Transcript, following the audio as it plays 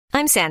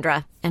I'm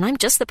Sandra, and I'm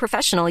just the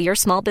professional your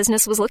small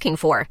business was looking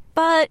for.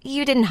 But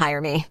you didn't hire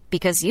me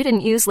because you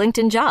didn't use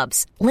LinkedIn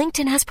Jobs.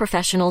 LinkedIn has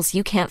professionals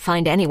you can't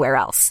find anywhere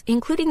else,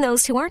 including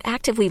those who aren't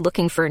actively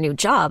looking for a new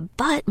job,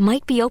 but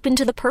might be open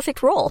to the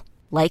perfect role,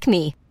 like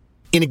me.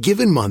 In a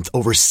given month,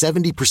 over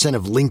 70%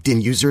 of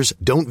LinkedIn users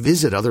don't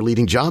visit other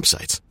leading job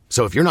sites.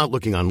 So if you're not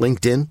looking on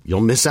LinkedIn,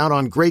 you'll miss out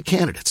on great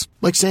candidates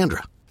like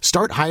Sandra.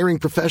 Start hiring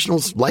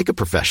professionals like a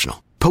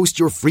professional. Post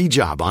your free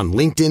job on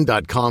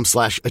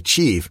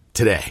linkedin.com/achieve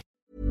today.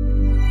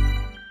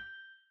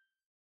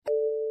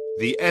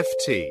 The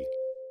FT.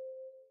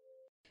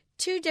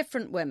 Two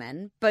different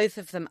women, both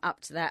of them up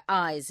to their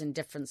eyes in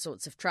different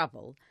sorts of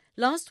trouble,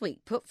 last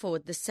week put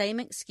forward the same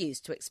excuse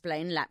to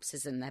explain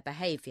lapses in their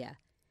behaviour.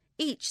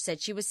 Each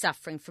said she was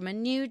suffering from a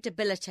new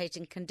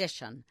debilitating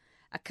condition,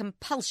 a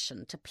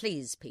compulsion to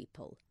please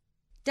people.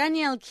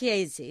 Danielle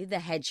Chiesi,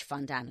 the hedge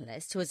fund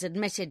analyst who has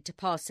admitted to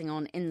passing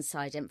on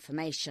inside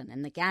information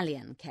in the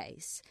Galleon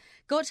case,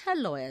 got her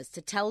lawyers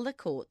to tell the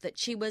court that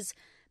she was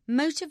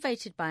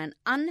motivated by an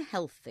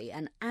unhealthy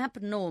and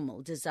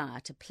abnormal desire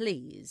to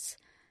please.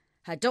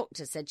 Her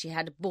doctor said she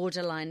had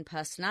borderline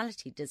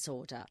personality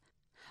disorder,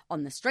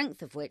 on the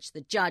strength of which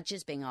the judge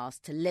is being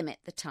asked to limit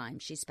the time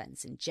she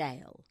spends in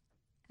jail.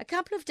 A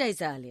couple of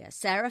days earlier,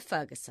 Sarah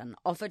Ferguson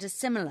offered a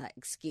similar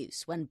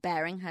excuse when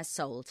baring her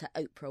soul to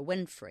Oprah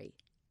Winfrey.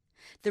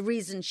 The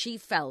reason she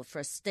fell for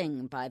a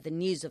sting by the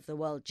News of the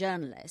World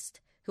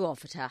journalist, who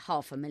offered her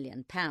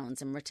 £500,000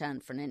 in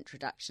return for an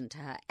introduction to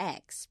her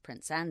ex,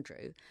 Prince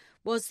Andrew,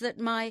 was that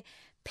my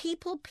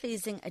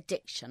people-pleasing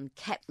addiction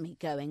kept me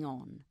going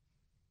on.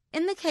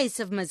 In the case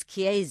of Ms.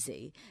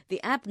 Chiesi,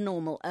 the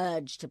abnormal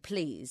urge to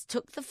please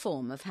took the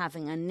form of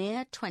having a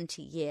near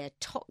 20-year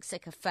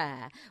toxic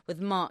affair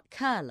with Mark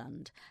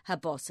Kurland, her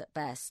boss at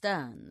Bear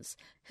Stearns,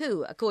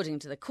 who, according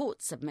to the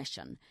court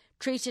submission,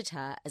 treated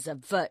her as a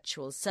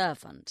virtual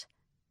servant.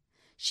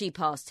 She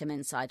passed him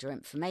insider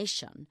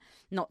information,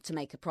 not to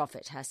make a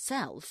profit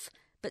herself,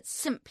 but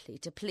simply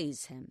to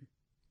please him.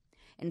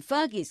 In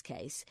Fergie's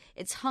case,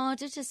 it's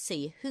harder to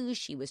see who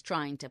she was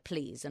trying to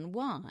please and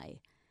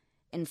why.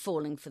 In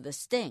falling for the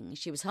sting,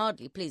 she was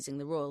hardly pleasing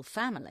the royal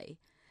family,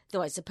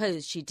 though I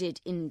suppose she did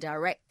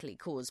indirectly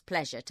cause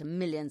pleasure to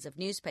millions of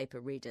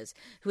newspaper readers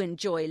who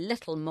enjoy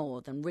little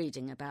more than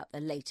reading about the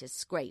latest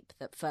scrape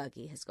that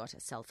Fergie has got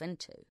herself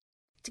into.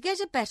 To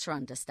get a better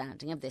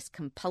understanding of this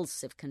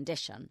compulsive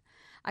condition,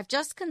 I've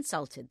just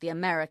consulted the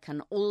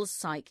American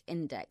All-Psych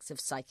Index of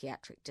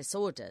Psychiatric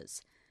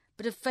Disorders,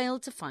 but have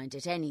failed to find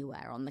it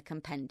anywhere on the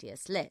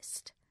compendious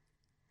list.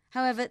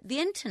 However, the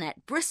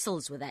internet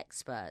bristles with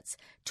experts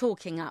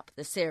talking up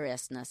the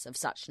seriousness of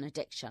such an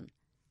addiction.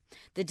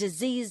 The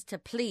disease to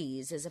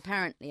please is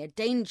apparently a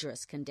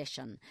dangerous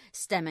condition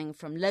stemming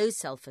from low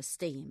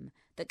self-esteem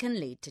that can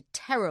lead to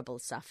terrible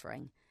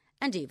suffering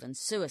and even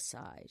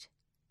suicide.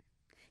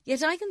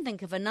 Yet I can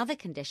think of another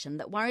condition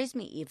that worries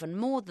me even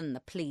more than the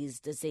please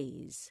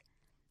disease.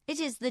 It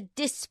is the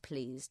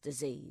displease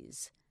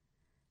disease.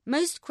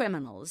 Most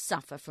criminals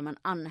suffer from an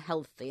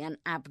unhealthy and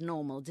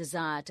abnormal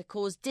desire to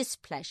cause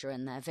displeasure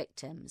in their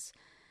victims,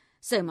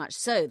 so much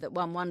so that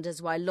one wonders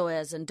why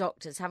lawyers and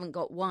doctors haven't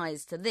got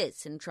wise to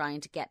this in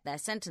trying to get their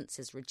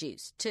sentences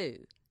reduced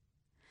too.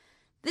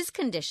 This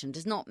condition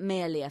does not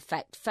merely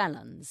affect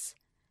felons.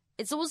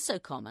 It's also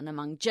common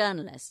among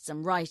journalists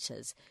and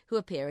writers who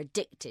appear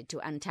addicted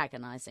to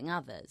antagonising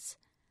others.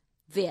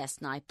 V.S.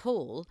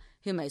 Naipaul,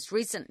 who most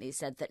recently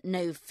said that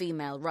no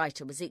female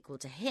writer was equal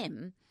to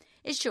him,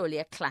 is surely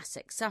a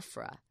classic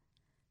sufferer.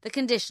 The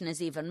condition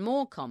is even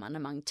more common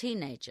among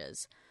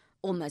teenagers,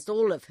 almost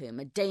all of whom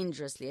are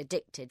dangerously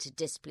addicted to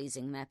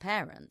displeasing their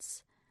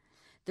parents.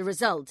 The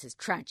result is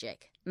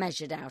tragic,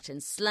 measured out in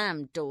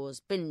slammed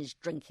doors, binge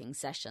drinking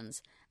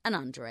sessions and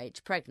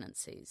underage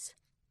pregnancies.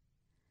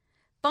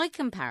 By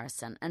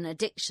comparison, an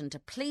addiction to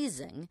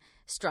pleasing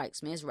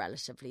strikes me as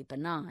relatively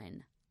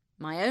benign.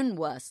 My own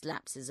worst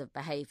lapses of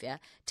behaviour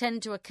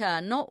tend to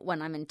occur not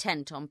when I'm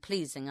intent on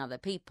pleasing other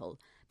people,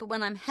 but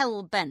when I'm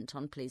hell-bent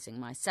on pleasing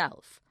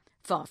myself.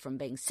 Far from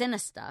being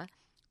sinister,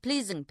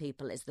 pleasing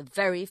people is the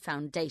very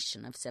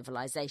foundation of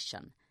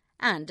civilization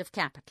and of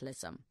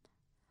capitalism.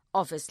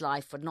 Office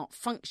life would not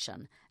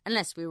function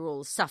unless we were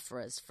all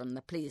sufferers from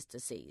the please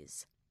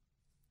disease.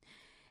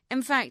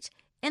 In fact,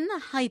 in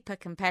the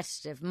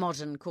hyper-competitive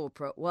modern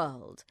corporate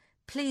world,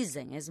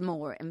 pleasing is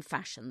more in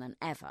fashion than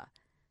ever.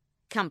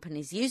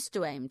 Companies used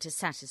to aim to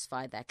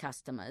satisfy their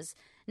customers.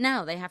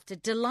 Now they have to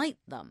delight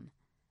them.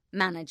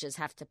 Managers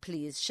have to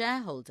please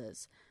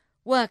shareholders.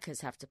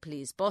 Workers have to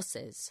please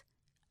bosses.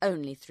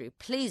 Only through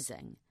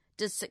pleasing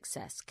does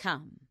success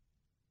come.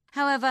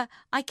 However,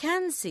 I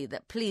can see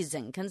that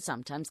pleasing can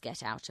sometimes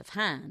get out of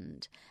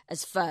hand,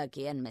 as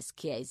Fergie and Miss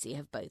Chiesi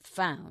have both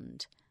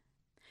found.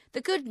 The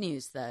good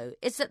news, though,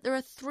 is that there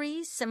are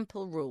 3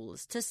 simple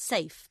rules to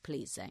safe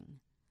pleasing.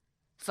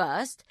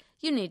 First,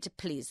 you need to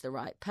please the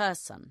right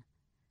person.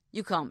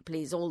 You can't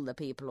please all the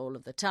people all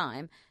of the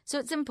time, so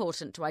it's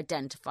important to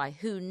identify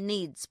who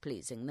needs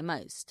pleasing the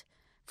most.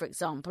 For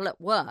example,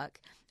 at work,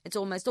 It's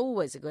almost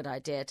always a good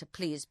idea to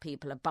please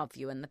people above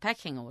you in the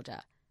pecking order.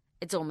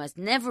 It's almost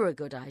never a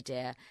good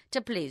idea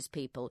to please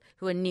people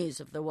who are news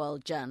of the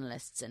world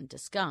journalists in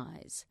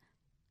disguise.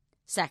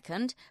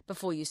 Second,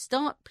 before you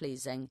start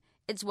pleasing,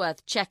 it's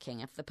worth checking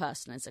if the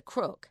person is a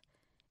crook.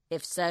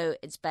 If so,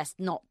 it's best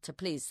not to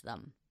please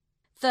them.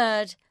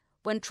 Third,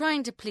 when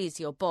trying to please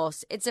your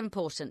boss, it's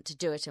important to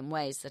do it in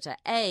ways that are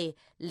A,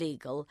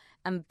 legal,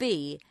 and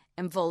B,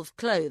 involve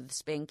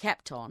clothes being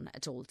kept on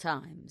at all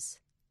times.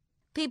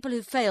 People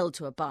who fail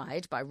to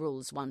abide by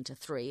rules 1 to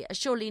 3 are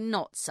surely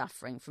not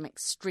suffering from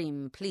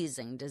extreme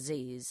pleasing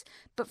disease,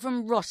 but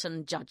from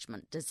rotten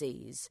judgment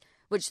disease,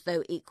 which,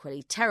 though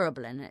equally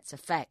terrible in its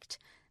effect,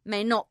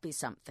 may not be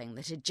something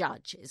that a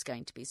judge is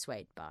going to be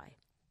swayed by.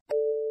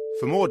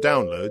 For more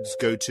downloads,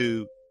 go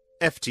to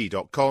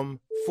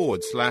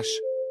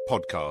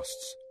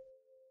ft.com/podcasts.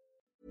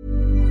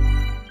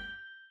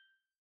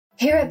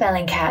 Here at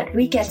Bellingcat,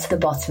 we get to the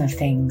bottom of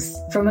things.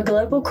 From a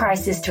global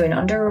crisis to an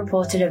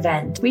underreported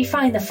event, we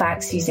find the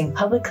facts using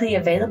publicly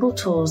available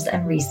tools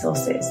and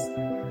resources,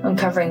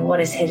 uncovering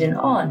what is hidden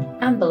on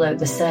and below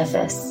the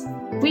surface.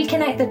 We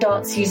connect the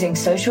dots using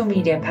social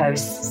media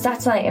posts,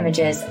 satellite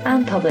images,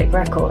 and public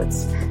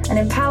records, and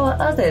empower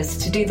others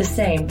to do the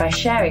same by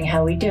sharing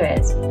how we do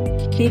it.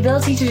 The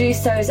ability to do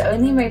so is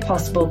only made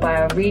possible by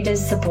our readers,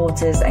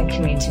 supporters, and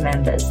community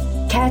members.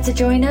 Care to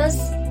join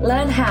us?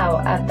 Learn how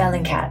at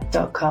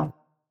bellingcat.com.